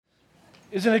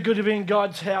Isn't it good to be in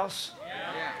God's house?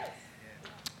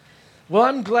 Well,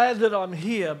 I'm glad that I'm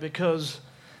here because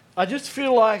I just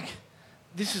feel like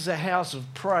this is a house of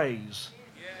praise.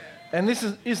 And this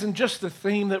isn't just the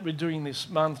theme that we're doing this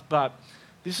month, but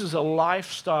this is a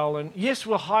lifestyle. And yes,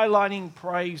 we're highlighting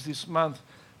praise this month,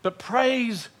 but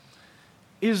praise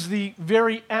is the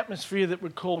very atmosphere that we're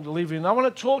called to live in. I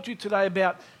want to talk to you today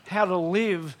about how to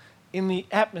live in the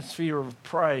atmosphere of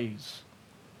praise.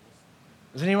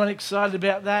 Is anyone excited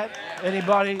about that?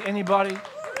 Anybody?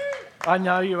 I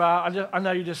know you are. I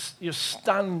know you're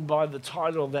stunned by the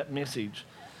title of that message.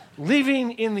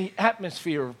 Living in the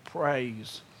atmosphere of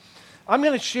praise. I'm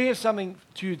going to share something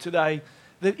to you today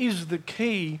that is the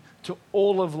key to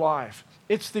all of life.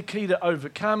 It's the key to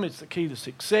overcome. It's the key to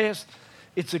success.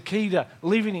 It's the key to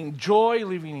living in joy,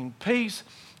 living in peace.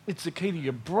 It's the key to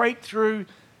your breakthrough.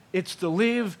 It's to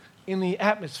live in the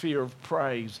atmosphere of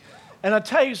praise. And I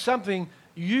tell you something,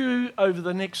 you over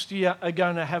the next year are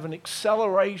going to have an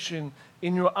acceleration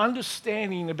in your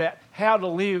understanding about how to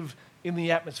live in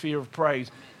the atmosphere of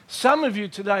praise. Some of you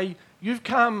today, you've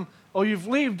come or you've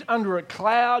lived under a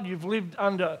cloud, you've lived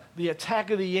under the attack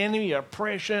of the enemy,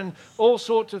 oppression, all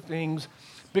sorts of things.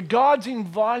 But God's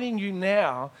inviting you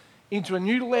now into a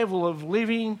new level of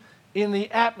living in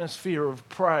the atmosphere of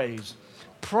praise.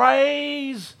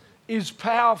 Praise is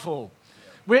powerful.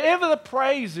 Wherever the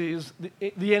praise is,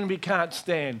 the enemy can't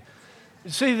stand.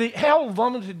 You see, hell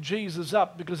vomited Jesus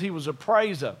up because he was a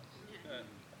praiser.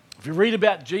 If you read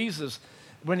about Jesus,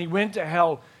 when he went to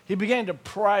hell, he began to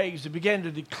praise, he began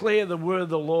to declare the word of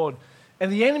the Lord.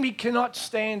 And the enemy cannot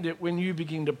stand it when you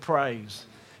begin to praise.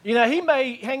 You know, he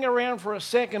may hang around for a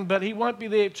second, but he won't be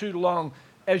there too long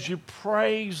as you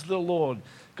praise the Lord.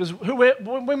 Because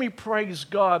when we praise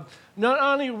God, not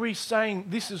only are we saying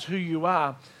this is who you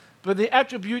are, but the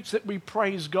attributes that we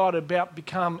praise God about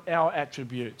become our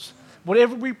attributes.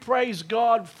 Whatever we praise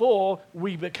God for,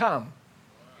 we become.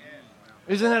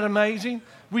 Isn't that amazing?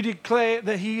 We declare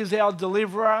that he is our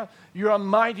deliverer. You are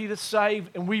mighty to save,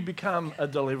 and we become a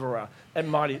deliverer and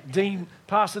mighty.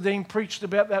 Pastor Dean preached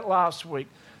about that last week.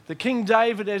 The King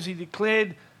David, as he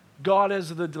declared God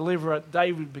as the deliverer,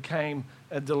 David became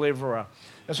a deliverer.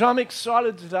 And so I'm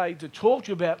excited today to talk to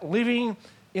you about living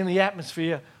in the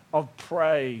atmosphere of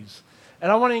praise.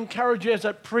 And I want to encourage you as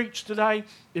I preach today,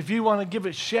 if you want to give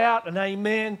a shout, an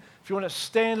amen, if you want to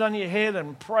stand on your head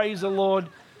and praise the Lord,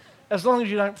 as long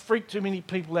as you don't freak too many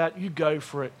people out, you go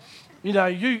for it. You know,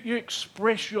 you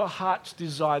express your heart's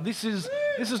desire. This is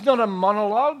not a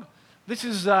monologue. This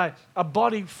is a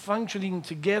body functioning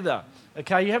together.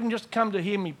 Okay, you haven't just come to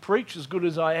hear me preach as good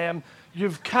as I am.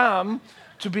 You've come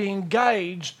to be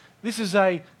engaged. This is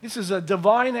a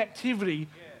divine activity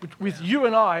with you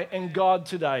and I and God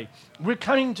today. We're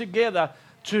coming together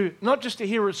to not just to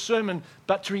hear a sermon,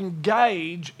 but to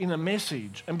engage in a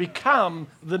message and become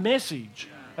the message.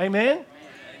 Amen? Amen?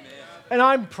 And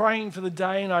I'm praying for the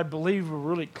day, and I believe we're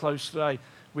really close today,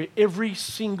 where every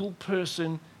single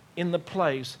person in the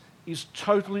place is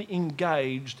totally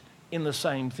engaged in the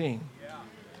same thing.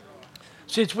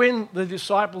 See, it's when the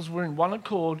disciples were in one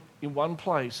accord, in one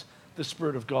place, the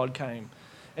Spirit of God came.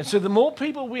 And so the more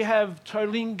people we have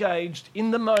totally engaged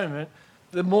in the moment,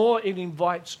 the more it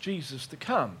invites Jesus to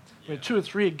come. Where two or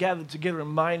three are gathered together in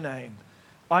my name,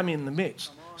 I'm in the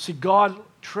midst. See, God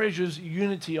treasures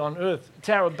unity on earth.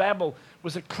 Tower of Babel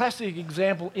was a classic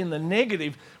example in the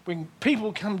negative. When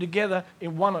people come together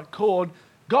in one accord,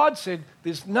 God said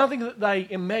there's nothing that they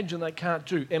imagine they can't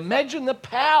do. Imagine the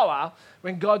power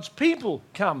when God's people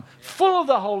come full of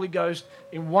the Holy Ghost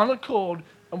in one accord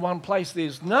and one place.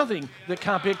 There's nothing that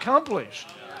can't be accomplished.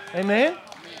 Amen?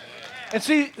 And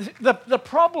see, the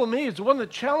problem is, one of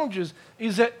the challenges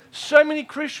is that so many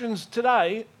Christians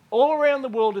today all around the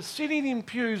world are sitting in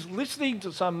pews listening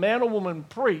to some man or woman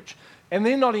preach, and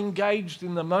they're not engaged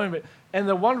in the moment, and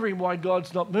they're wondering why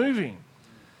God's not moving.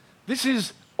 This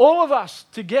is all of us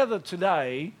together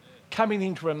today coming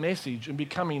into a message and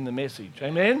becoming the message.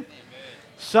 Amen? Amen.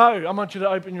 So I want you to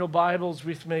open your Bibles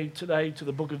with me today to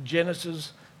the book of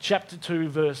Genesis, chapter 2,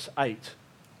 verse 8.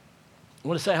 I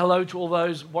want to say hello to all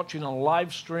those watching on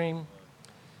live stream,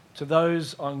 to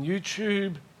those on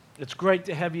YouTube. It's great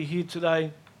to have you here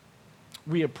today.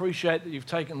 We appreciate that you've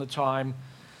taken the time,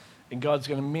 and God's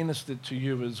going to minister to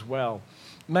you as well.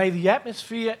 May the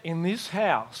atmosphere in this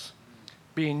house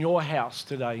be in your house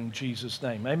today in Jesus'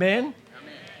 name. Amen?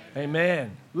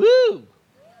 Amen. Woo!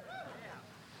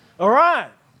 All right.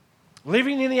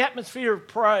 Living in the atmosphere of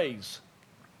praise.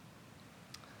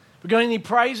 We got any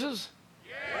praises?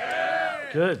 Yeah.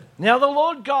 Good. Now the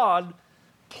Lord God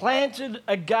planted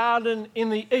a garden in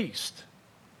the east,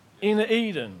 in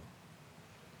Eden.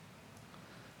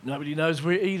 Nobody knows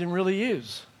where Eden really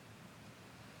is.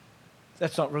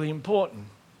 That's not really important.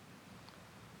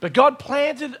 But God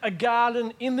planted a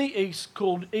garden in the east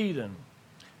called Eden.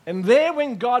 And there,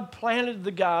 when God planted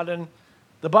the garden,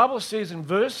 the Bible says in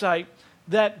verse 8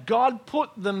 that God put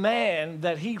the man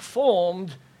that he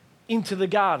formed into the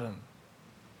garden.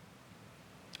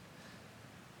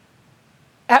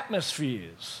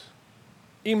 Atmospheres,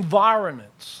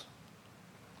 environments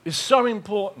is so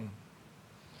important.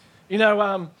 You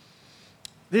know,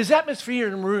 there's atmosphere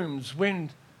in rooms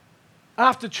when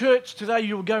after church today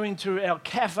you'll go into our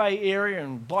cafe area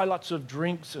and buy lots of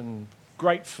drinks and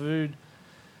great food.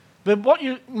 But what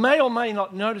you may or may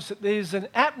not notice that there's an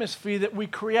atmosphere that we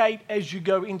create as you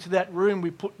go into that room.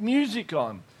 We put music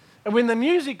on. And when the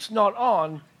music's not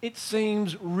on, it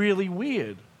seems really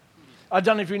weird. I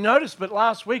don't know if you noticed, but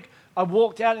last week I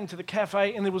walked out into the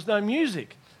cafe and there was no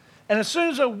music. And as soon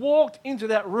as I walked into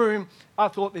that room, I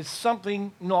thought there's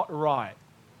something not right.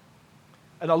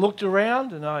 And I looked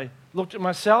around and I looked at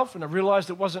myself and I realized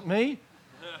it wasn't me.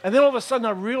 And then all of a sudden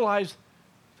I realized,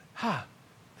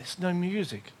 there's no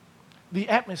music. The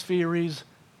atmosphere is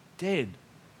dead.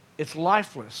 It's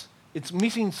lifeless. It's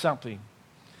missing something.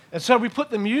 And so we put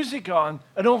the music on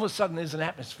and all of a sudden there's an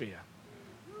atmosphere.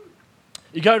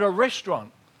 You go to a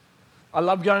restaurant. I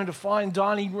love going to fine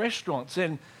dining restaurants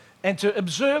and to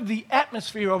observe the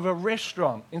atmosphere of a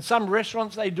restaurant. In some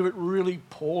restaurants, they do it really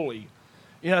poorly.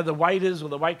 You know, the waiters or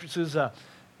the waitresses,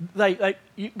 they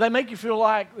make you feel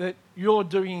like that you're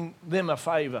doing them a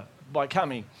favor by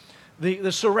coming.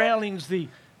 The surroundings,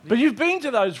 but you've been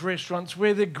to those restaurants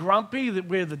where they're grumpy,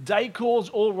 where the decor's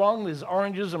all wrong. There's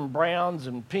oranges and browns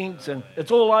and pinks and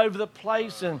it's all over the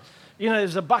place. And, you know,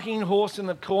 there's a bucking horse in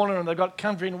the corner and they've got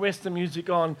country and western music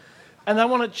on. And they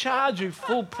want to charge you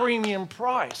full premium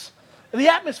price. The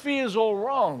atmosphere is all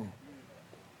wrong.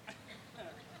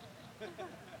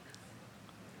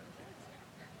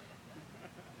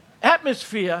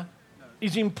 Atmosphere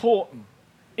is important.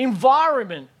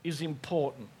 Environment is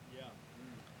important.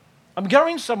 I'm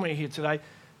going somewhere here today.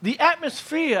 The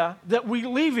atmosphere that we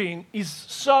live in is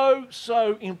so,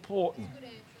 so important.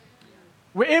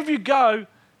 Wherever you go,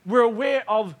 we're aware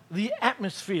of the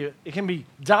atmosphere. It can be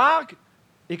dark,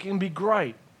 it can be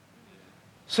great.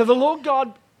 So the Lord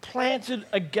God planted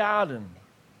a garden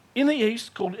in the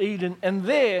east called Eden, and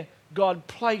there God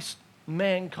placed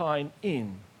mankind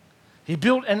in. He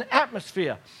built an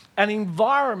atmosphere, an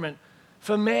environment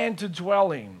for man to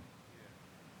dwell in.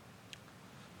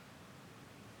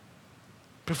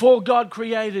 Before God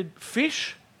created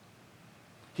fish,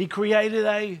 He created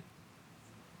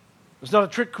it's not a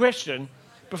trick question.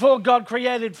 Before God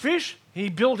created fish, He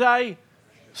built a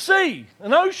sea,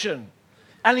 an ocean,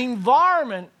 an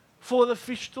environment for the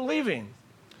fish to live in.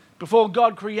 Before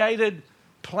God created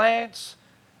plants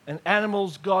and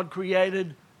animals, God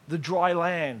created the dry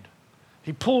land.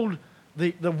 He pulled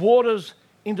the waters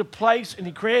into place and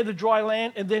He created the dry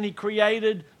land, and then He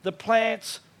created the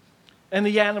plants and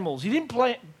the animals. He didn't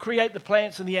create the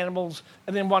plants and the animals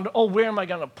and then wonder, where am I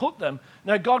going to put them?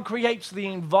 No, God creates the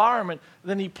environment,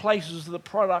 then He places the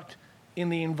product in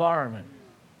the environment.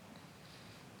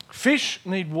 Fish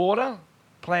need water,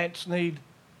 plants need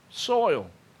soil.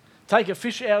 Take a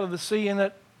fish out of the sea and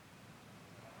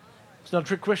it's not a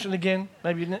trick question again,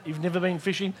 maybe you've never been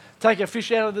fishing. Take a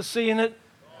fish out of the sea and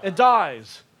it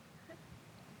dies.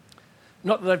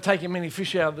 Not that they've taken many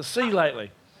fish out of the sea lately.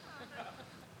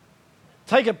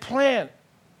 Take a plant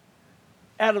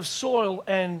out of soil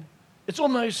and it's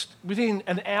almost within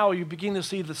an hour you begin to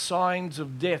see the signs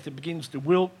of death. It begins to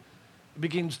wilt, it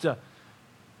begins to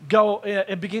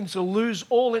lose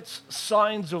all its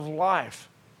signs of life.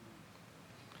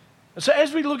 And so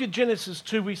as we look at Genesis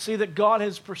 2, we see that God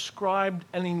has prescribed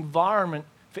an environment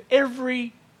for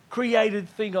every created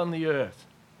thing on the earth.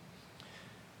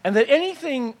 And that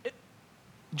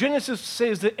Genesis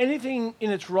says that anything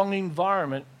in its wrong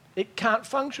environment, it can't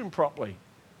function properly.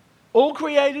 All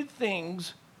created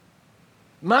things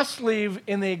must live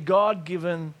in their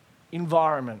God-given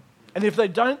environment. And if they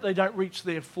don't reach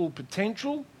their full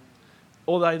potential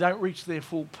or they don't reach their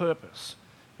full purpose.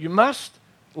 You must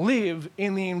live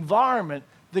in the environment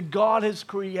that God has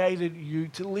created you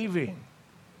to live in.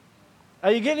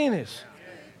 Are you getting this?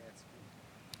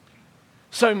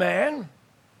 So man,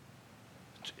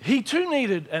 he too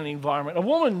needed an environment. A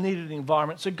woman needed an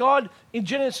environment. So God, in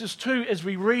Genesis 2, as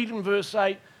we read in verse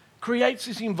 8, creates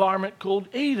this environment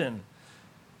called Eden.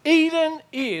 Eden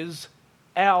is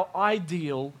our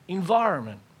ideal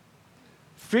environment.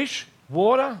 Fish,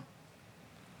 water,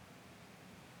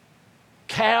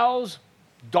 cows,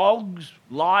 dogs,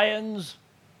 lions,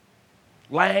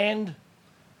 land,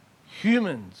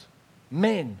 humans.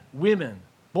 men, women,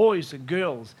 boys and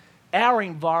girls. Our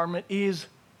environment is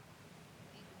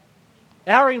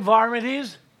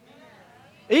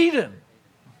Eden.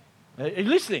 Are you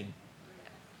listening?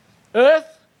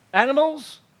 Earth,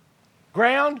 animals,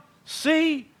 ground,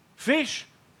 sea, fish,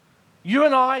 you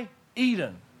and I,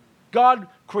 Eden. God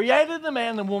created the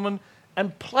man and woman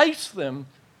and placed them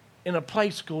in a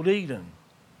place called Eden.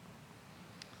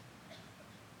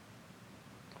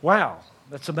 Wow,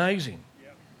 that's amazing.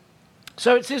 Yep.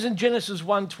 So it says in Genesis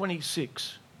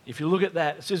 1:26, if you look at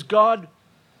that, it says, God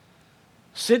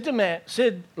said,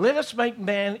 let us make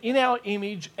man in our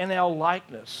image and our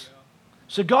likeness. Yeah.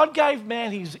 So God gave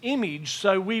man his image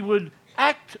so we would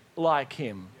act like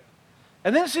him. Yeah.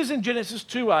 And then it says in Genesis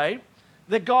 2:8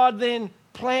 that God then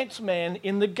plants man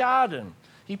in the garden.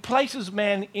 He places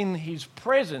man in his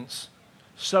presence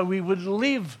so we would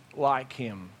live like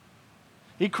him.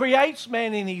 He creates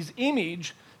man in his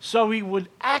image so he would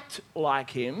act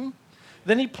like him.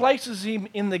 Then he places him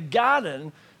in the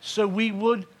garden so we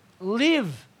would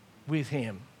live with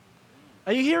him.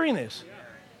 Are you hearing this?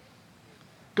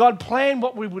 God planned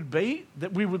what we would be,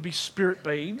 that we would be spirit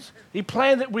beings. He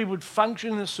planned that we would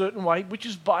function in a certain way, which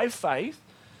is by faith.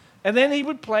 And then he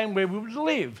would plan where we would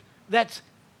live. That's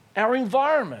our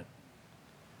environment.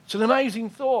 It's an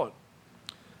amazing thought.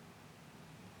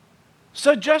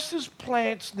 So just as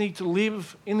plants need to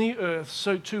live in the earth,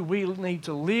 so too we need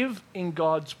to live in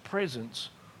God's presence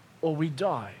or we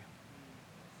die.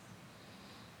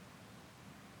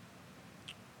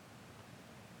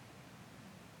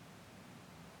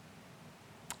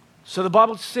 So the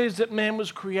Bible says that man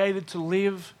was created to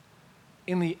live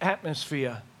in the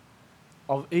atmosphere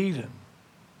of Eden.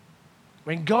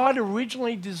 When God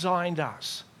originally designed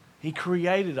us, he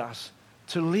created us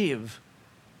to live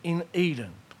in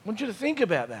Eden. I want you to think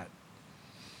about that.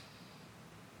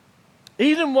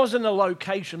 Eden wasn't a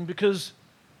location because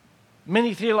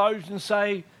many theologians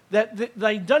say that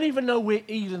they don't even know where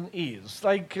Eden is.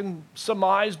 They can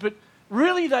surmise, but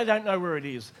really they don't know where it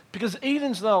is because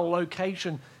Eden's not a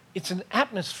location, it's an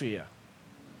atmosphere.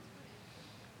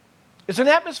 It's an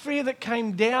atmosphere that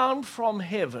came down from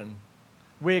heaven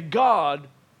where God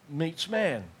meets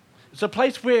man. It's a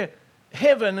place where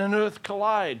heaven and earth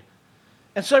collide.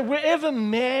 And so wherever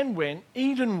man went,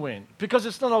 Eden went, because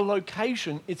it's not a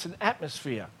location, it's an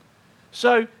atmosphere.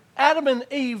 So Adam and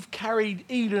Eve carried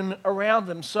Eden around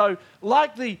them. So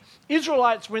like the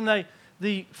Israelites, when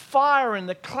the fire and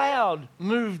the cloud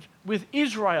moved with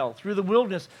Israel through the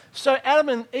wilderness, so Adam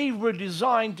and Eve were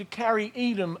designed to carry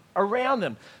Eden around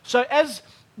them. So as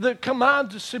the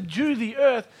command to subdue the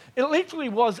earth, it literally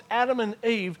was Adam and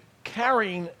Eve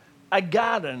carrying a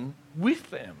garden with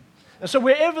them. And so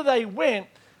wherever they went,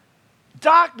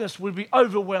 darkness would be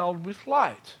overwhelmed with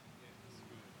light.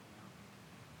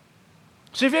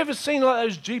 So have you ever seen like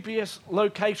those GPS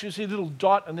locations, see a little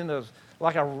dot and then there's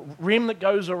like a rim that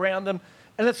goes around them?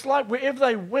 And it's like wherever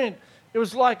they went, it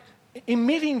was like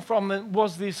emitting from them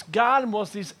was this garden,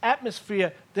 was this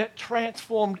atmosphere that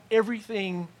transformed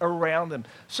everything around them.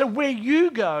 So where you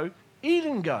go,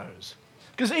 Eden goes.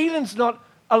 Because Eden's not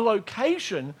a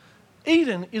location,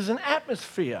 Eden is an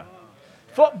atmosphere.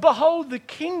 For behold, the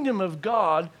kingdom of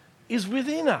God is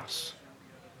within us.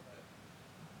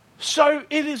 So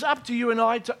it is up to you and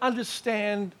I to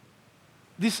understand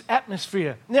this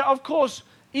atmosphere. Now, of course,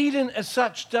 Eden as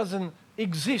such doesn't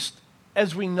exist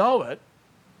as we know it.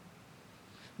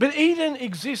 But Eden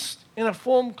exists in a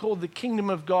form called the kingdom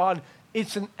of God.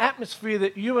 It's an atmosphere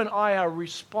that you and I are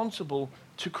responsible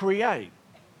to create.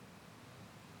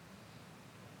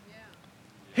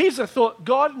 Here's a thought.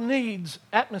 God needs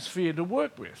atmosphere to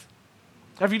work with.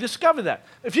 Have you discovered that?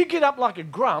 If you get up like a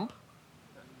grump,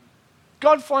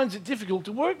 God finds it difficult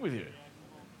to work with you.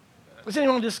 Has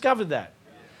anyone discovered that?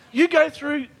 You go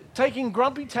through taking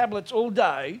grumpy tablets all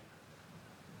day,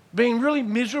 being really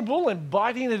miserable and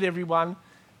biting at everyone.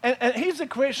 And here's the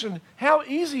question. How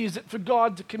easy is it for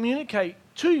God to communicate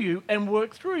to you and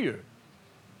work through you?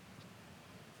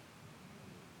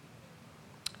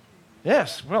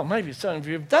 Yes, well, maybe some of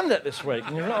you have done that this week.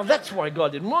 And you're like, oh, that's why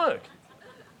God didn't work.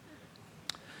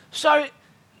 So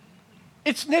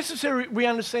it's necessary we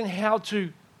understand how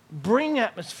to bring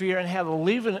atmosphere and how to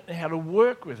live in it and how to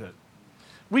work with it.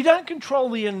 We don't control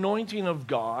the anointing of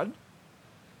God,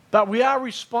 but we are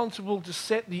responsible to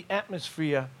set the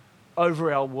atmosphere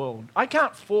over our world. I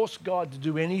can't force God to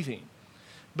do anything,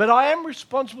 but I am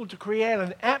responsible to create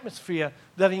an atmosphere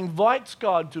that invites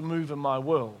God to move in my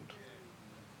world.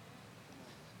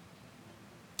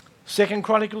 2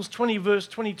 Chronicles 20 verse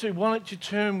 22. Why don't you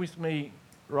turn with me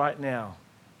right now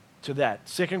to that.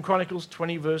 2 Chronicles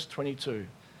 20 verse 22.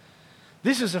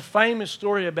 This is a famous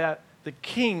story about the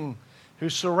king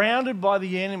who's surrounded by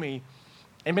the enemy.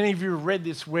 And many of you have read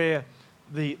this where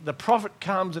the prophet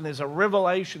comes and there's a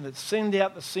revelation that sends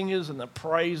out the singers and the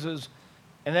praisers.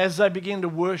 And as they begin to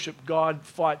worship, God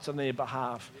fights on their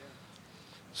behalf.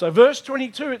 So verse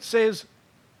 22, it says,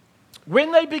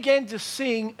 when they began to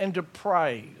sing and to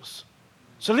praise.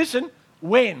 So listen,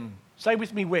 when. Say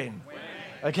with me, when.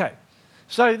 Okay.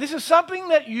 So this is something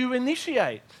that you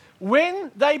initiate.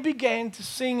 When they began to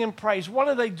sing and praise, what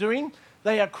are they doing?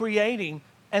 They are creating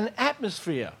an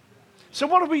atmosphere. So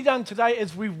what have we done today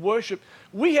as we've worshipped?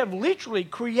 We have literally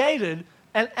created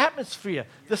an atmosphere.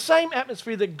 The same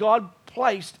atmosphere that God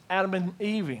placed Adam and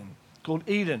Eve in, called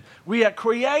Eden. We are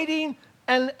creating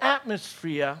an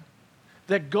atmosphere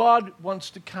that God wants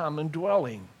to come and dwell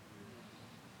in.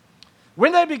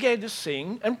 When they began to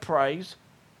sing and praise,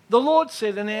 the Lord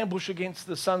set an ambush against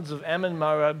the sons of Ammon,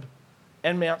 Moab,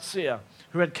 and Mount Seir,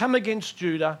 who had come against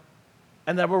Judah,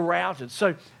 and they were routed.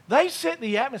 So they set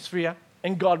the atmosphere,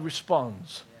 and God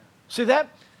responds. See that?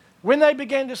 When they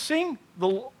began to sing,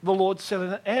 the Lord set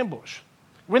an ambush.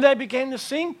 When they began to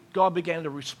sing, God began to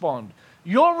respond.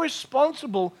 You're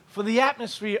responsible for the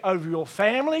atmosphere over your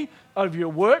family, over your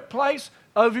workplace,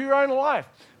 over your own life.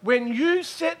 When you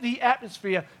set the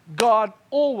atmosphere, God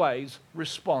always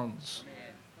responds.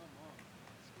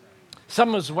 Some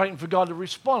of us are waiting for God to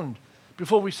respond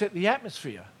before we set the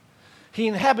atmosphere. He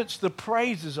inhabits the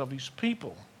praises of his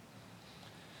people.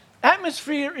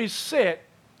 Atmosphere is set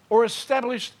or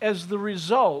established as the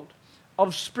result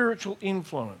of spiritual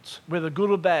influence, whether good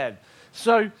or bad.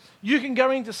 So you can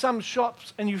go into some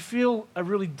shops and you feel a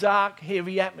really dark,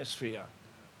 heavy atmosphere.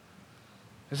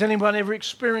 Has anyone ever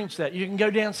experienced that? You can go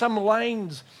down some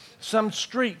lanes, some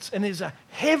streets, and there's a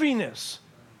heaviness.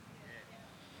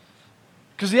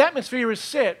 Because the atmosphere is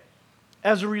set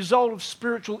as a result of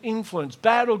spiritual influence,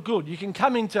 bad or good. You can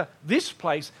come into this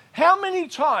place. How many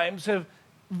times have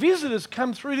visitors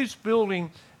come through this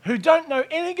building who don't know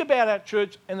anything about our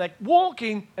church, and they walk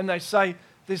in and they say,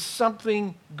 there's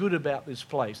something good about this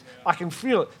place. I can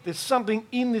feel it. There's something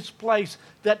in this place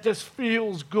that just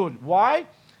feels good. Why?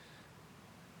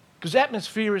 Because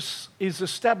atmosphere is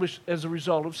established as a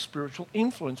result of spiritual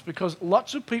influence, because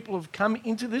lots of people have come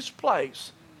into this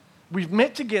place. We've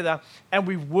met together and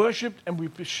we've worshipped and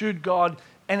we've pursued God,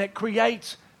 and it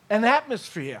creates an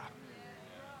atmosphere.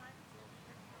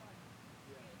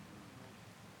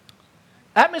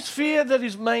 Atmosphere that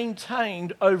is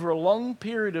maintained over a long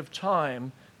period of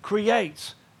time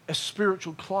creates a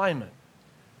spiritual climate.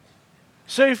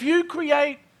 So if you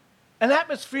create an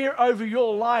atmosphere over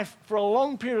your life for a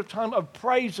long period of time of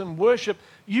praise and worship,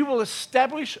 you will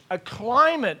establish a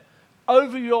climate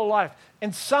over your life.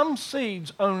 And some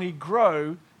seeds only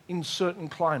grow in certain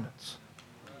climates.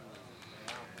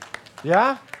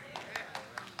 Yeah?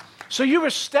 So you're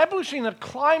establishing a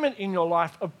climate in your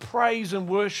life of praise and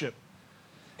worship.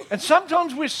 And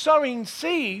sometimes we're sowing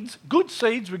seeds, good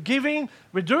seeds, we're giving,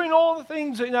 we're doing all the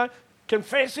things,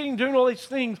 confessing, doing all these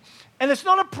things. And it's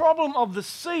not a problem of the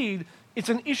seed, it's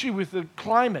an issue with the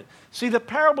climate. See, the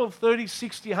parable of 30,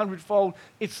 60, 100-fold,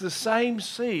 it's the same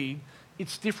seed,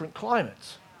 it's different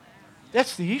climates.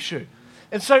 That's the issue.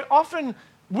 And so often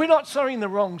we're not sowing the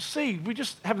wrong seed, we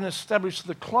just haven't established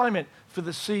the climate for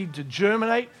the seed to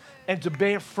germinate and to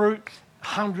bear fruit,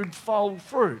 100-fold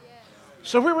fruit.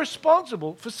 So we're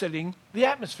responsible for setting the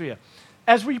atmosphere.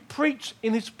 As we preach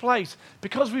in this place,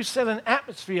 because we've set an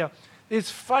atmosphere,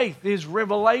 there's faith, there's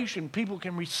revelation, people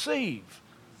can receive.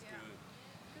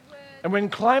 And when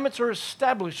climates are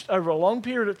established over a long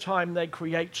period of time, they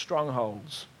create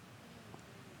strongholds.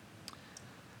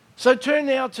 So turn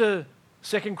now to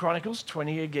 2 Chronicles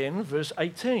 20 again, verse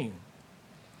 18.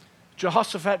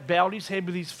 Jehoshaphat bowed his head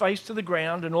with his face to the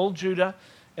ground, and all Judah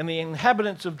and the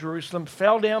inhabitants of Jerusalem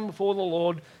fell down before the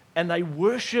Lord, and they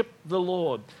worshipped the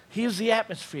Lord. Here's the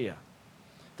atmosphere.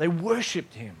 They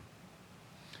worshipped him.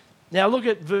 Now look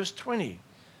at verse 20.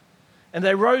 And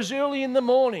they rose early in the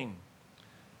morning,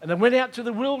 and they went out to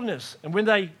the wilderness. And when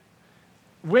they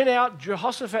went out,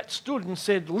 Jehoshaphat stood and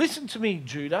said, "Listen to me,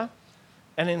 Judah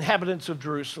and inhabitants of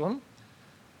Jerusalem."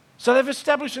 So they've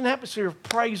established an atmosphere of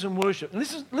praise and worship.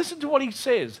 And listen to what he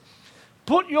says.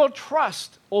 Put your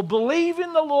trust or believe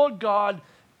in the Lord God,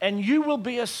 and you will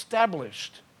be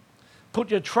established. Put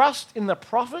your trust in the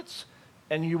prophets,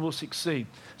 and you will succeed.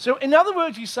 So in other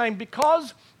words, he's saying,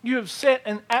 because you have set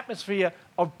an atmosphere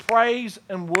of praise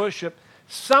and worship,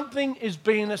 something is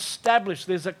being established.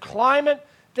 There's a climate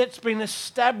that's been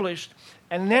established,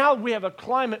 and now we have a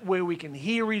climate where we can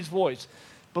hear his voice.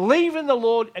 Believe in the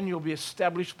Lord, and you'll be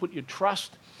established. Put your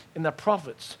trust in the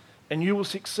prophets, and you will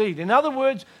succeed. In other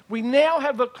words, we now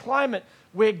have a climate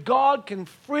where God can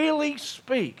freely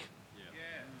speak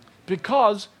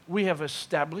because we have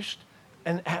established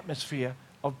an atmosphere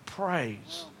of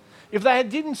praise. If they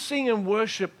didn't sing and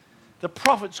worship, the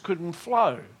prophets couldn't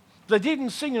flow. If they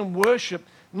didn't sing and worship,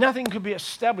 nothing could be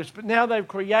established. But now they've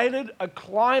created a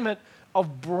climate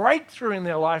of breakthrough in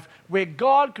their life where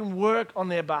God can work on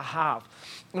their behalf.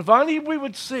 If only we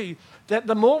would see that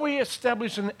the more we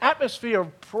establish an atmosphere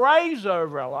of praise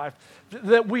over our life,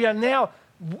 that we are now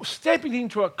stepping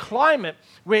into a climate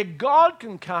where God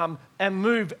can come and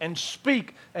move and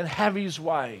speak and have his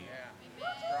way.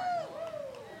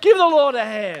 Give the Lord a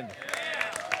hand.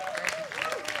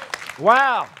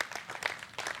 Wow.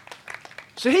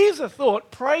 So here's a thought,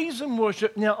 praise and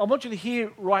worship. Now, I want you to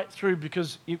hear right through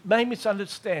because you may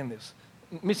misunderstand this,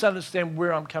 misunderstand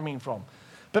where I'm coming from.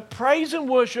 But praise and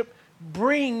worship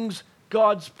brings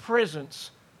God's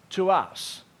presence to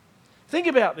us. Think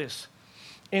about this.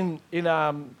 In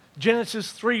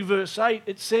Genesis 3 verse 8,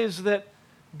 it says that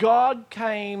God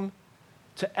came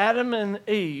to Adam and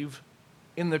Eve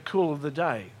in the cool of the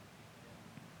day.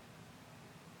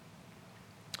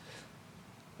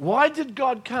 Why did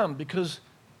God come? Because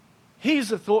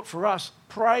here's a thought for us.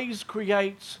 Praise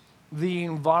creates the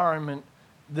environment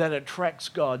that attracts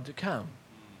God to come.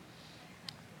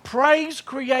 Praise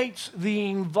creates the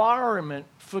environment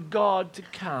for God to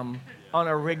come on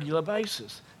a regular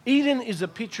basis. Eden is a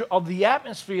picture of the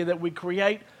atmosphere that we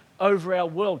create over our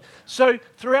world. So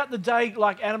throughout the day,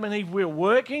 like Adam and Eve, we're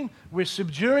working, we're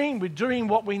subduing, we're doing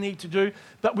what we need to do,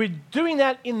 but we're doing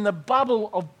that in the bubble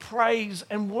of praise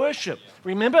and worship.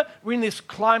 Remember, we're in this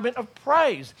climate of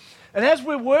praise. And as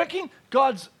we're working,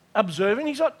 God's observing.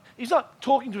 He's not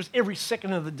talking to us every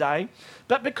second of the day.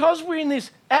 But because we're in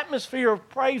this atmosphere of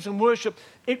praise and worship,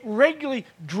 it regularly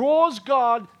draws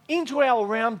God into our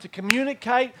realm to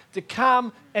communicate, to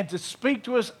come and to speak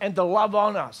to us and to love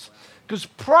on us. Because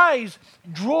praise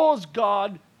draws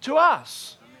God to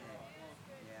us.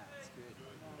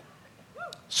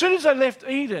 As soon as they left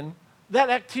Eden, that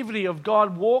activity of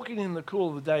God walking in the cool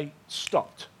of the day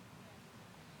stopped.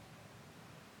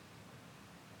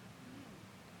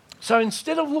 So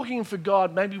instead of looking for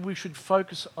God, maybe we should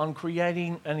focus on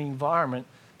creating an environment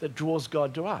that draws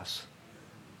God to us.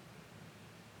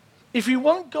 If you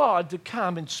want God to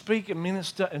come and speak and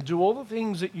minister and do all the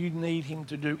things that you need him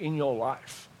to do in your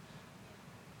life,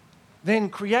 then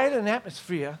create an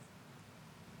atmosphere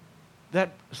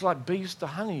that is like bees to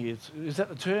honey. Is that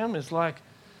the term? It's like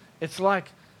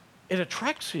it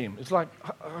attracts him. It's like,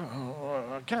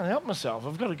 I can't help myself.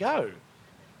 I've got to go.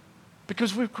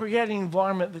 Because we've created an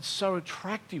environment that's so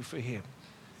attractive for him.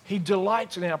 He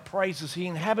delights in our praises. He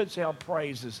inhabits our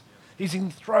praises. He's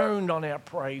enthroned on our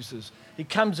praises. He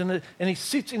comes in and he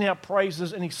sits in our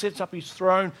praises and he sets up his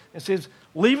throne and says,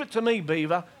 leave it to me,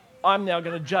 Beaver. I'm now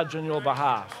going to judge on your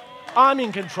behalf. I'm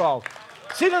in control.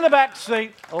 Sit in the back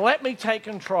seat. Let me take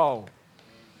control.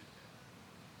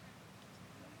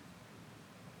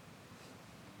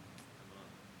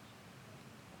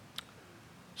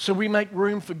 So we make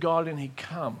room for God and he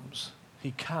comes.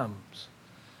 He comes.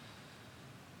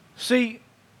 See,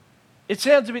 it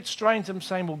sounds a bit strange I'm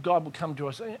saying, well, God will come to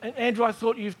us. And Andrew, I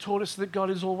thought you've taught us that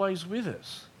God is always with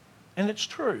us. And it's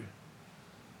true.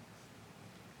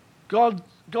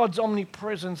 God's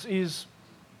omnipresence is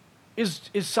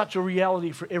such a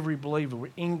reality for every believer.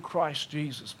 We're in Christ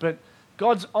Jesus. But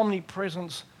God's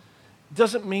omnipresence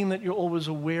doesn't mean that you're always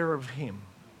aware of him.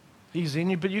 He's in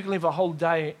you, but you can live a whole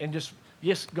day and just,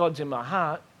 yes, God's in my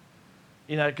heart,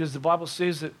 because the Bible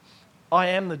says that I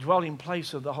am the dwelling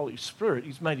place of the Holy Spirit.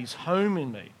 He's made his home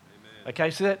in me. Amen. Okay,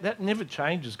 so that never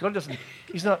changes. God doesn't,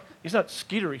 he's not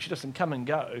skitterish. He doesn't come and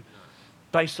go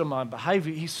based on my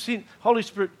behavior. Holy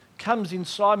Spirit comes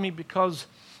inside me because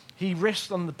he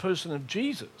rests on the person of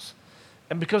Jesus.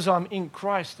 And because I'm in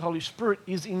Christ, the Holy Spirit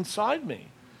is inside me.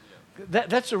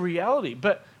 That's a reality.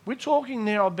 But we're talking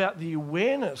now about the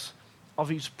awareness of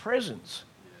his presence.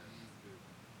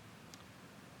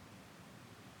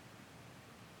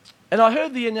 And I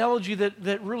heard the analogy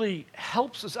that really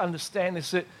helps us understand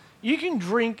this, that you can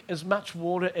drink as much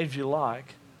water as you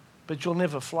like, but you'll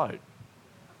never float.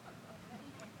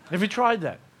 Have you tried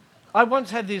that? I once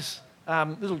had this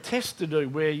little test to do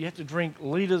where you had to drink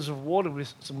litres of water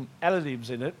with some additives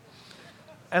in it.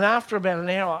 And after about an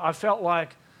hour, I felt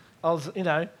like I was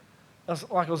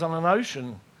on an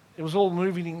ocean. It was all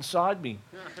moving inside me.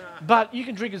 But you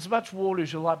can drink as much water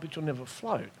as you like, but you'll never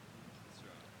float.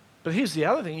 But here's the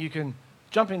other thing. You can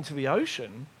jump into the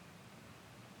ocean,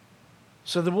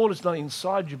 so the water's not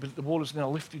inside you, but the water's now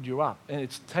lifted you up, and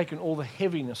it's taken all the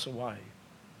heaviness away.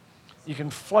 You can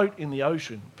float in the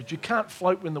ocean, but you can't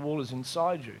float when the water's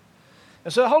inside you.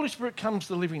 And so the Holy Spirit comes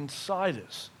to live inside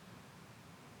us.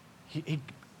 He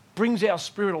brings our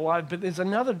spirit alive, but there's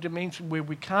another dimension where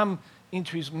we come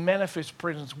into his manifest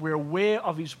presence. We're aware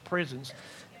of his presence,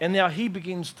 and now he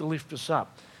begins to lift us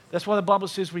up. That's why the Bible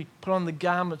says we put on the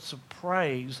garments of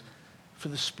praise for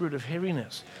the spirit of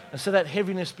heaviness. And so that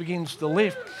heaviness begins to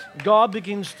lift. God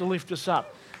begins to lift us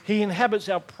up. He inhabits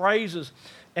our praises,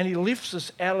 and he lifts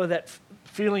us out of that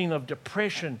feeling of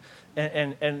depression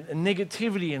and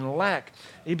negativity and lack.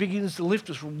 He begins to lift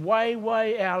us way,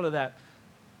 way out of that.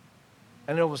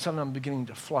 And all of a sudden I'm beginning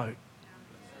to float.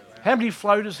 How many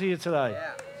floaters here today?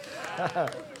 Yeah.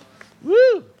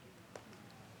 Woo!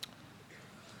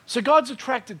 So God's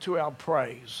attracted to our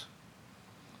praise.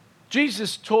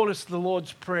 Jesus taught us the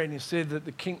Lord's Prayer, and he said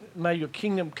that may your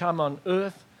kingdom come on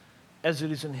earth as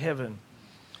it is in heaven.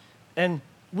 And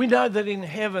we know that in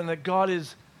heaven that God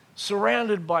is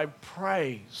surrounded by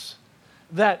praise.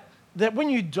 That when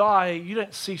you die, you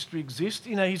don't cease to exist.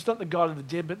 You know, he's not the God of the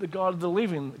dead, but the God of the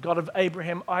living, the God of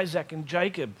Abraham, Isaac, and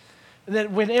Jacob. And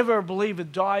that whenever a believer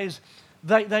dies,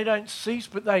 they don't cease,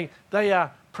 but they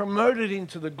are promoted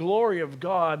into the glory of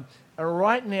God. And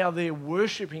right now they're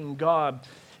worshiping God.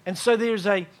 And so there's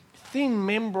a thin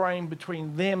membrane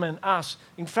between them and us.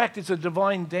 In fact, it's a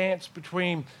divine dance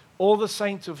between all the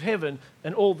saints of heaven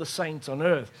and all the saints on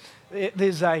earth. There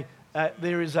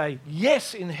is a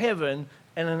yes in heaven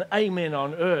and an amen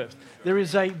on earth. There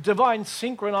is a divine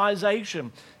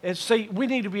synchronization. And see, we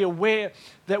need to be aware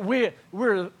that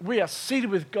we are seated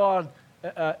with God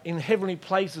in heavenly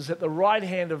places at the right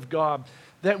hand of God.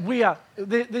 That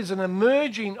there's an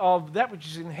emerging of that which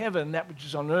is in heaven, that which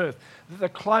is on earth. That the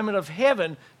climate of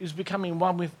heaven is becoming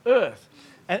one with earth.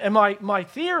 And my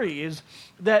theory is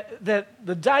that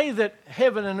the day that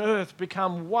heaven and earth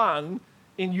become one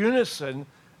in unison,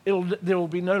 there will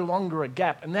be no longer a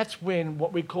gap. And that's when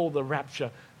what we call the rapture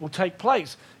will take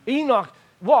place. Enoch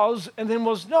was and then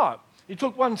was not. He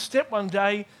took one step one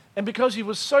day, and because he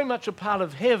was so much a part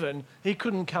of heaven, he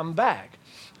couldn't come back.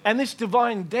 And this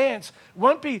divine dance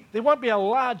there won't be a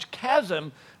large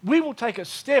chasm. We will take a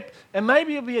step, and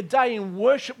maybe it'll be a day in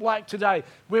worship like today,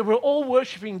 where we're all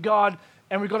worshiping God,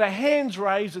 and we've got our hands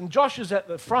raised, and Josh is at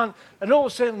the front, and all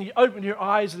of a sudden you open your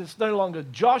eyes, and it's no longer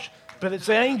Josh, but it's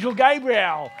the angel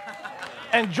Gabriel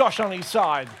and Josh on his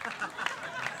side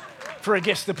for a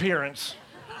guest appearance.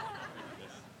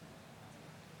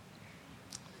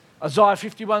 Isaiah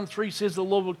 51:3 says the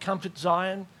Lord will comfort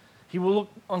Zion. He will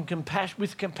look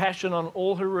with compassion on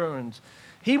all her ruins.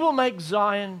 He will make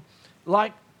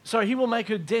he will make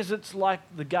her deserts like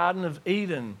the Garden of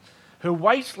Eden, her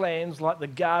wastelands like the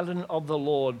garden of the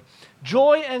Lord.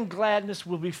 Joy and gladness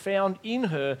will be found in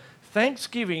her,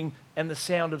 thanksgiving and the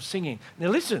sound of singing. Now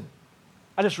listen,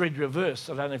 I just read you a verse.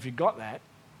 I don't know if you got that.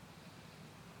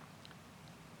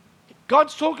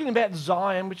 God's talking about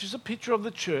Zion, which is a picture of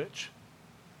the church.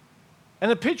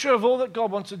 And a picture of all that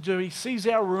God wants to do. He sees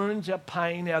our ruins, our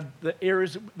pain, the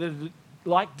areas that are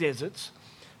like deserts.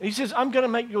 And he says, I'm going to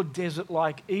make your desert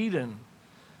like Eden.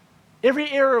 Every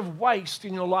area of waste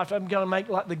in your life, I'm going to make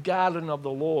like the garden of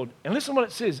the Lord. And listen what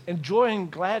it says. And joy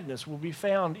and gladness will be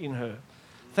found in her.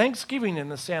 Thanksgiving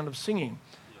and the sound of singing.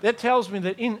 That tells me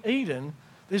that in Eden,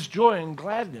 there's joy and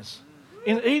gladness.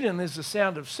 In Eden, there's the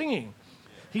sound of singing.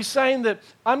 He's saying that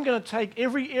I'm going to take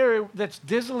every area that's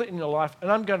desolate in your life and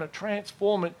I'm going to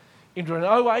transform it into an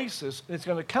oasis. And it's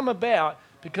going to come about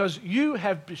because you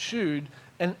have pursued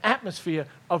an atmosphere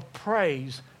of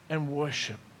praise and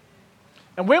worship.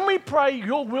 And when we pray,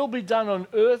 your will be done on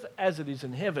earth as it is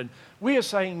in heaven, we are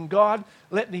saying, God,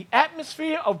 let the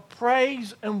atmosphere of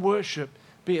praise and worship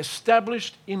be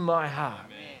established in my heart.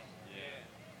 Amen.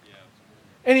 Yeah.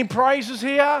 Any praises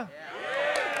here? Yeah.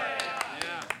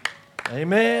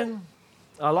 Amen.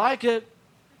 I like it.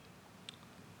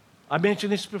 I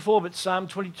mentioned this before, but Psalm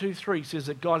 22:3 says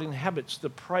that God inhabits the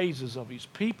praises of his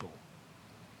people.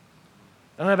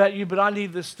 I don't know about you, but I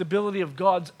need the stability of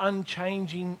God's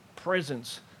unchanging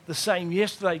presence, the same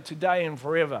yesterday, today, and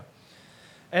forever.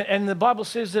 And the Bible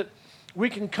says that we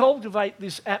can cultivate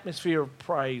this atmosphere of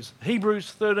praise.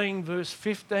 Hebrews 13, verse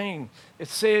 15, it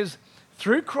says,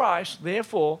 through Christ,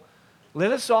 therefore,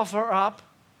 let us offer up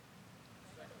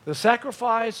the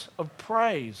sacrifice of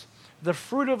praise, the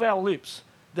fruit of our lips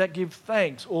that give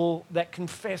thanks or that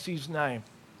confess his name.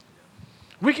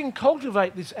 We can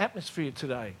cultivate this atmosphere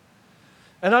today.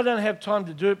 And I don't have time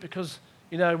to do it because,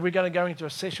 we're going to go into a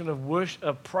session of worship,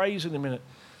 of praise in a minute.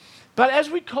 But as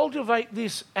we cultivate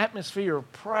this atmosphere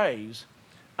of praise,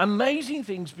 amazing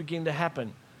things begin to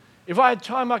happen. If I had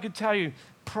time, I could tell you,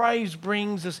 praise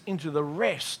brings us into the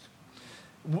rest.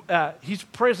 His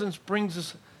presence brings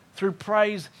us through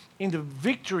praise into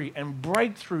victory and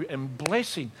breakthrough and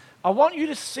blessing. I want you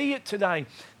to see it today,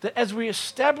 that as we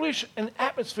establish an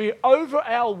atmosphere over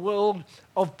our world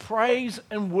of praise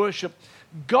and worship,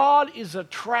 God is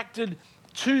attracted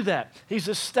to that. He's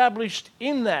established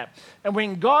in that. And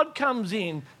when God comes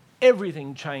in,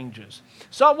 everything changes.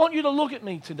 So I want you to look at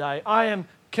me today. I am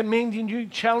commending you,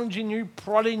 challenging you,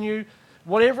 prodding you.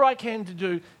 Whatever I can to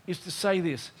do is to say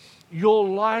this: your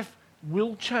life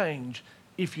will change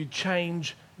if you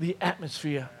change the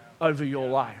atmosphere over your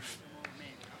life.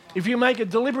 If you make a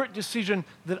deliberate decision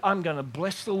that I'm going to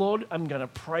bless the Lord, I'm going to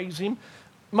praise Him.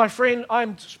 My friend,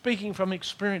 I'm speaking from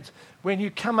experience. When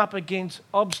you come up against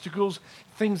obstacles,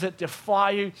 things that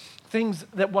defy you, things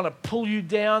that want to pull you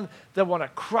down, that want to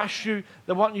crush you,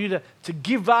 that want you to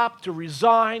give up, to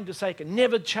resign, to say it can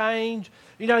never change.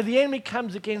 You know, the enemy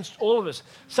comes against all of us.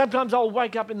 Sometimes I'll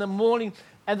wake up in the morning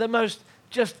and the most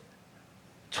just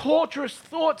torturous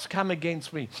thoughts come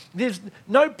against me. There's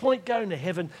no point going to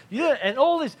heaven. And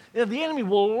all this, the enemy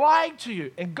will lie to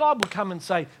you, and God will come and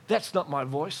say, that's not my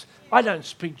voice. I don't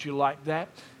speak to you like that.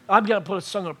 I'm going to put a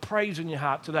song of praise in your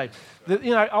heart today.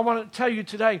 I want to tell you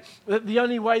today that the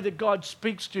only way that God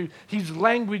speaks to you, His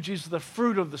language is the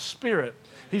fruit of the Spirit.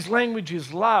 His language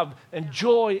is love and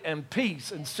joy and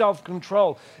peace and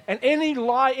self-control. And any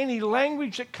lie, any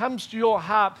language that comes to your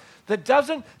heart that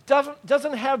doesn't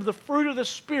have the fruit of the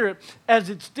Spirit as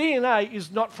its DNA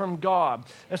is not from God.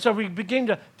 And so we begin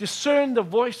to discern the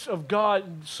voice of God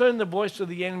and discern the voice of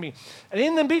the enemy. And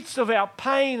in the midst of our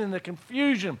pain and the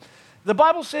confusion, the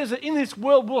Bible says that in this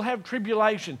world we'll have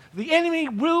tribulation. The enemy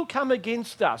will come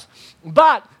against us.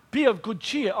 But be of good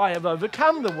cheer, I have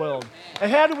overcome the world. And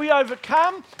how do we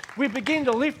overcome? We begin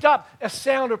to lift up a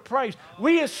sound of praise.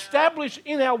 We establish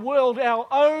in our world our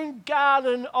own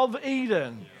Garden of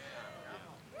Eden.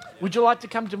 Would you like to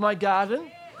come to my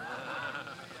garden?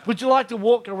 Would you like to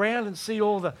walk around and see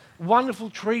all the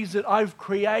wonderful trees that I've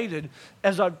created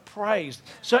as I've praised?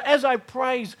 So as I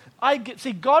praise,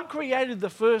 God created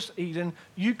the first Eden,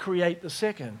 you create the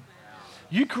second.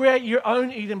 You create your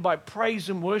own Eden by praise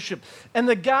and worship. And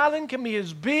the garden can be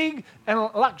as big and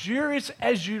luxurious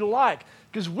as you like,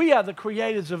 because we are the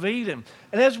creators of Eden.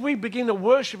 And as we begin to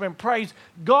worship and praise,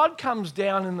 God comes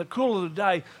down in the cool of the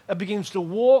day and begins to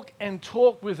walk and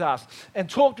talk with us and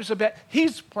talk to us about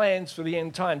His plans for the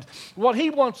end times, what He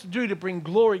wants to do to bring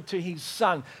glory to His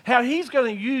Son, how He's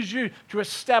going to use you to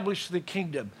establish the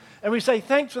kingdom. And we say,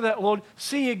 thanks for that, Lord.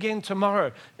 See you again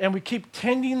tomorrow. And we keep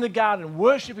tending the garden,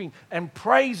 worshiping and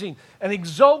praising and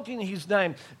exalting His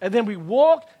name. And then we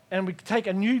walk and we take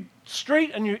a new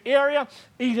street, a new area.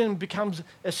 Eden becomes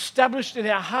established in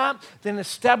our heart, then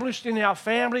established in our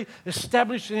family,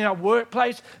 established in our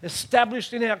workplace,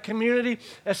 established in our community,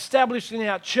 established in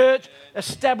our church,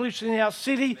 established in our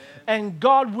city, and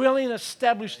God willing,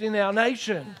 established in our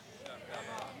nation.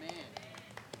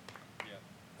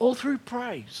 All through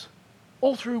praise,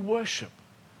 all through worship.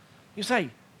 You say,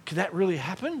 could that really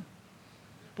happen?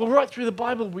 Well, right through the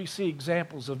Bible we see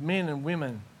examples of men and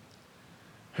women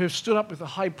who have stood up with the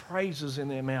high praises in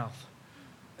their mouth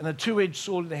and a two-edged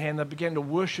sword in their hand. They began to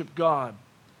worship God.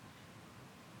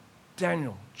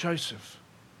 Daniel, Joseph,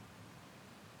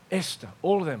 Esther,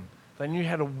 all of them, they knew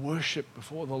how to worship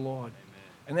before the Lord. Amen.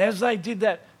 And as they did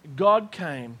that, God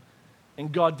came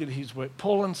and God did His work.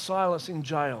 Paul and Silas in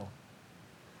jail,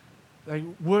 they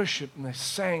worshiped and they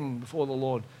sang before the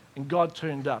Lord, and God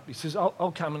turned up. He says,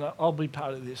 I'll come and I'll be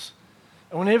part of this.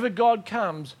 And whenever God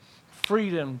comes,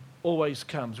 freedom always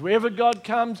comes. Wherever God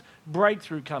comes,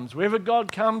 breakthrough comes. Wherever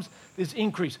God comes, there's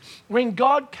increase. When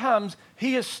God comes,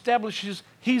 He establishes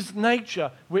His nature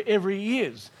wherever He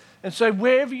is. And so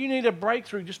wherever you need a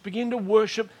breakthrough, just begin to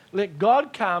worship. Let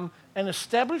God come and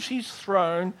establish His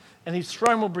throne, and His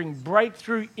throne will bring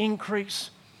breakthrough, increase.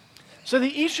 So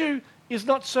the issue is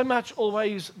not so much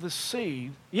always the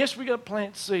seed. Yes, we've got to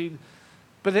plant seed,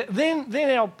 but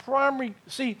then our primary,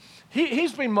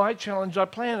 here's been my challenge. I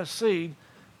plant a seed,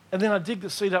 and then I dig the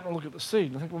seed up and look at the seed.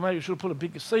 And I think, well, maybe I should have put a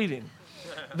bigger seed in.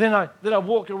 then I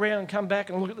walk around and come back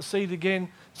and look at the seed again,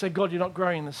 say, God, you're not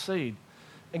growing the seed.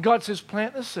 And God says,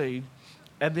 plant the seed,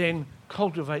 and then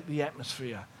cultivate the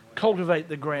atmosphere, cultivate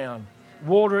the ground,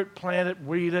 water it, plant it,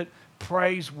 weed it,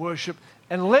 praise, worship,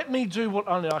 and let me do what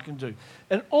only I can do.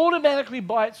 And automatically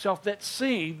by itself, that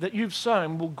seed that you've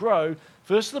sown will grow,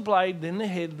 first the blade, then the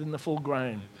head, then the full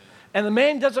grain. And the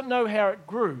man doesn't know how it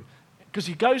grew, because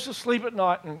he goes to sleep at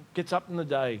night and gets up in the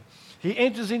day. He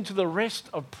enters into the rest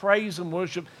of praise and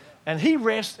worship, and he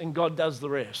rests and God does the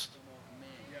rest.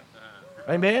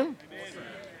 Amen?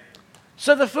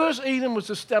 So the first Eden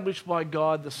was established by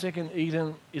God. The second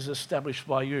Eden is established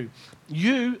by you.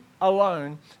 You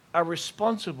alone are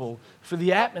responsible for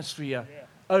the atmosphere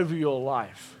over your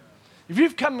life. If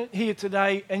you've come here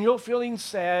today and you're feeling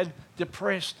sad,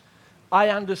 depressed, I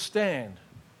understand.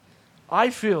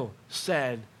 I feel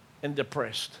sad and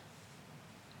depressed.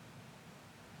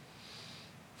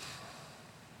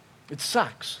 It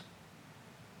sucks.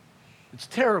 It's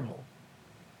terrible.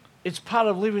 It's part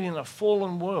of living in a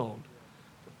fallen world.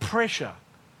 The pressure,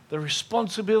 the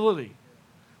responsibility,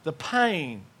 the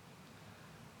pain,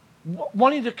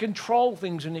 wanting to control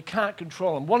things and you can't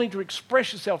control them, wanting to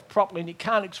express yourself properly and you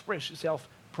can't express yourself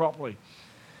properly.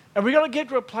 And we've got to get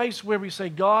to a place where we say,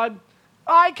 God,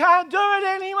 I can't do it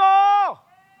anymore.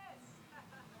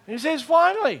 And he says,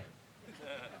 finally.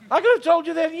 I could have told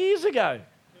you that years ago.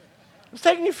 It's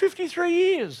taken you 53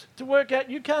 years to work out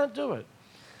you can't do it.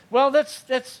 Well, that's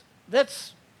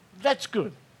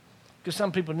good, because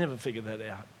some people never figure that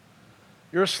out.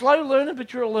 You're a slow learner,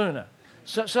 but you're a learner.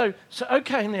 So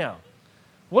okay, now,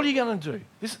 what are you going to do?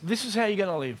 This is how you're going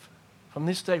to live. From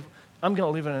this day, I'm going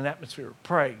to live in an atmosphere of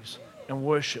praise and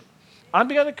worship. I'm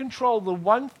going to control the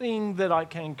one thing that I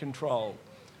can control,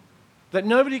 that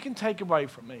nobody can take away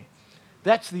from me.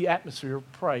 That's the atmosphere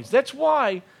of praise. That's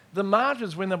why the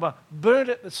martyrs, when they were burnt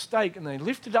at the stake and they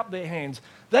lifted up their hands,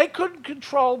 they couldn't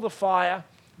control the fire.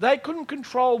 They couldn't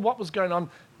control what was going on,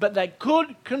 but they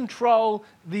could control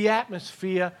the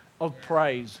atmosphere of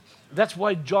praise. That's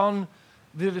why John,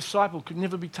 the disciple, could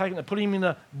never be taken. They put him in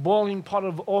a boiling pot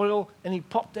of oil and he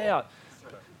popped out,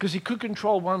 because he could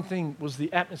control one thing, was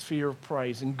the atmosphere of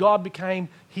praise. And God became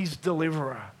his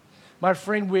deliverer. My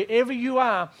friend, wherever you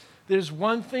are, there's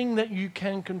one thing that you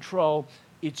can control.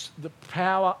 It's the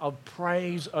power of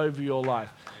praise over your life.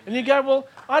 And you go, well,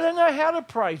 I don't know how to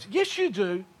praise. Yes, you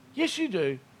do. Yes, you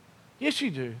do. Yes,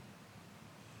 you do.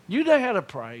 You know how to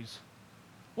praise.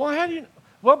 Well, how do you?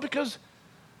 Well, because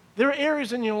there are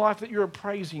areas in your life that you're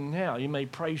praising now. You may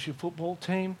praise your football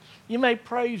team. You may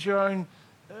praise your own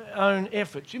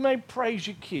efforts. You may praise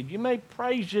your kid. You may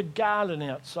praise your garden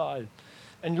outside.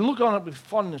 And you look on it with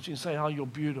fondness and say, oh, you're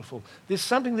beautiful. There's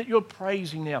something that you're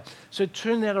praising now. So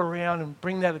turn that around and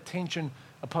bring that attention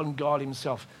upon God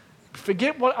himself.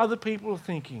 Forget what other people are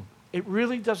thinking. It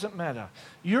really doesn't matter.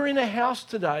 You're in a house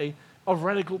today of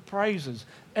radical praises,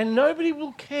 and nobody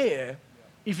will care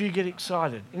if you get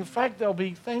excited. In fact, they'll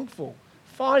be thankful.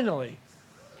 Finally,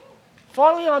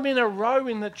 I'm in a row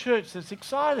in the church that's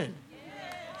excited.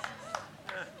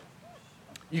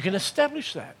 You can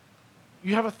establish that.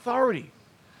 You have authority.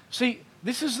 See,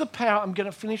 this is the power. I'm going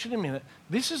to finish in a minute.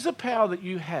 This is the power that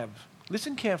you have.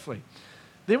 Listen carefully.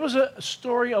 There was a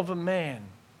story of a man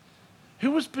who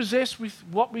was possessed with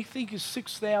what we think is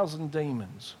 6,000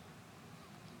 demons.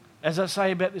 As I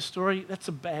say about this story, that's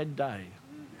a bad day.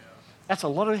 That's a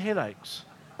lot of headaches.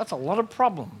 That's a lot of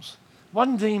problems.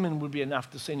 One demon would be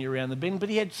enough to send you around the bend, but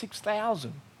he had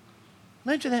 6,000.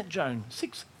 Imagine that, Joan.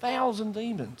 6,000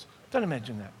 demons. Don't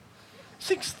imagine that.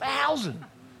 6,000.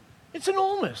 It's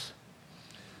enormous.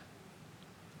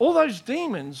 All those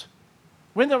demons,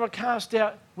 when they were cast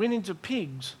out, went into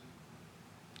pigs.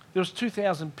 There was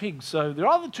 2,000 pigs, so there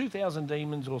are either 2,000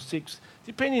 demons or 6,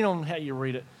 depending on how you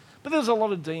read it. But there's a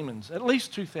lot of demons, at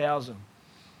least 2,000.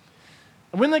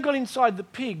 And when they got inside the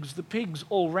pigs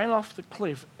all ran off the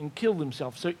cliff and killed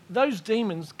themselves. So those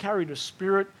demons carried a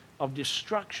spirit of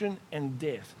destruction and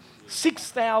death.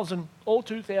 6,000 or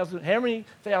 2,000, how many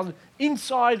thousand,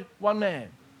 inside one man.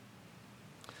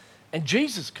 And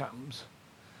Jesus comes,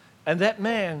 and that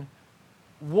man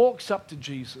walks up to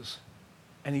Jesus,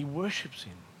 and he worships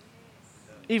him,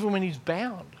 even when he's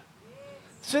bound.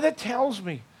 So that tells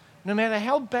me, no matter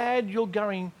how bad you're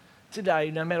going today,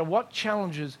 no matter what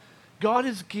challenges, God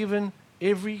has given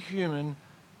every human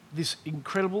this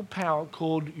incredible power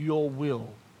called your will.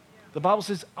 The Bible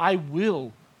says, I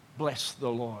will bless the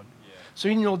Lord. So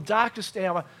in your darkest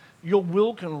hour, your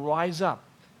will can rise up,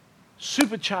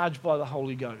 supercharged by the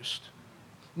Holy Ghost.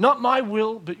 Not my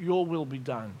will, but your will be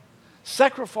done.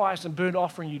 Sacrifice and burnt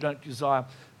offering you don't desire,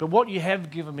 but what you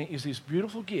have given me is this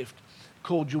beautiful gift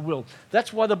called your will.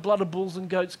 That's why the blood of bulls and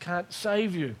goats can't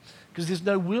save you, because there's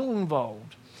no will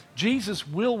involved. Jesus'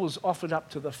 will was offered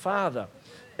up to the Father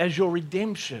as your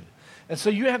redemption. And so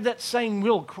you have that same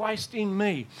will, Christ in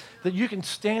me, that you can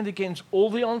stand against all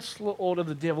the onslaught of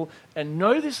the devil and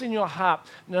know this in your heart,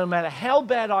 no matter how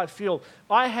bad I feel,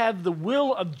 I have the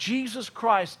will of Jesus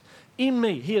Christ in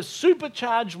me. He has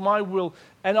supercharged my will,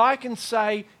 and I can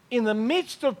say, in the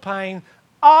midst of pain,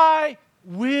 I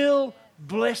will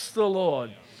bless the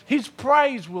Lord. His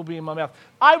praise will be in my mouth.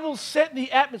 I will set the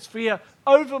atmosphere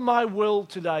over my world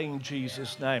today in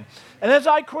Jesus' name. And as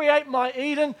I create my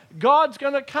Eden, God's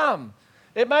going to come.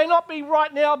 It may not be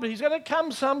right now, but He's going to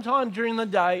come sometime during the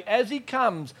day. As He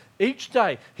comes each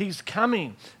day, He's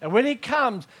coming. And when He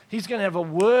comes, He's going to have a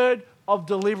word of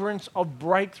deliverance, of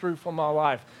breakthrough for my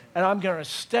life. And I'm going to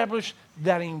establish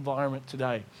that environment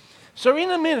today. So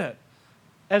in a minute,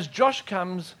 as Josh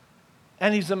comes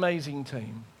and his amazing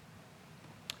team,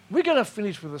 we're going to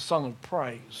finish with a song of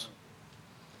praise.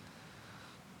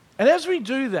 And as we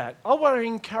do that, I want to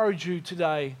encourage you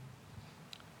today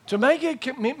to make a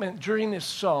commitment during this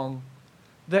song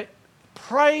that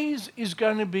praise is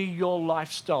going to be your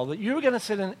lifestyle, that you're going to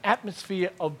set an atmosphere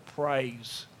of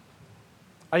praise.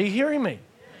 Are you hearing me?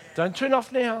 Yes. Don't turn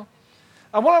off now.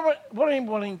 And what I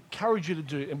want to encourage you to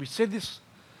do, and we said this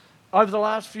over the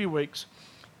last few weeks,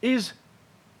 is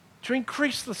to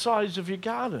increase the size of your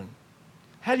garden.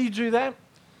 How do you do that?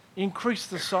 Increase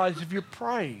the size of your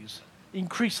praise.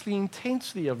 Increase the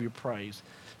intensity of your praise.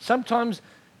 Sometimes,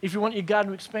 if you want your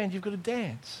garden to expand, you've got to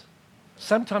dance.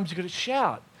 Sometimes you've got to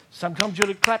shout. Sometimes you've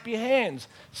got to clap your hands.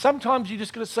 Sometimes you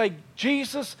just got to say,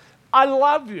 Jesus, I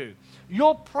love you.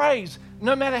 Your praise,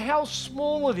 no matter how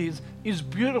small it is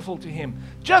beautiful to Him.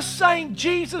 Just saying,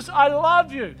 Jesus, I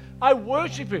love you. I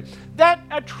worship you. That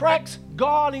attracts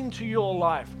God into your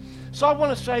life. So I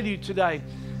want to say to you today,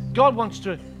 God wants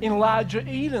to enlarge your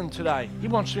Eden today. He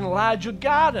wants to enlarge your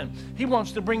garden. He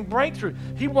wants to bring breakthrough.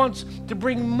 He wants to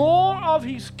bring more of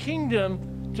His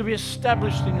kingdom to be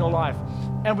established in your life.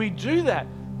 And we do that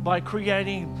by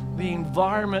creating the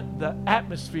environment, the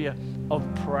atmosphere of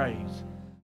praise.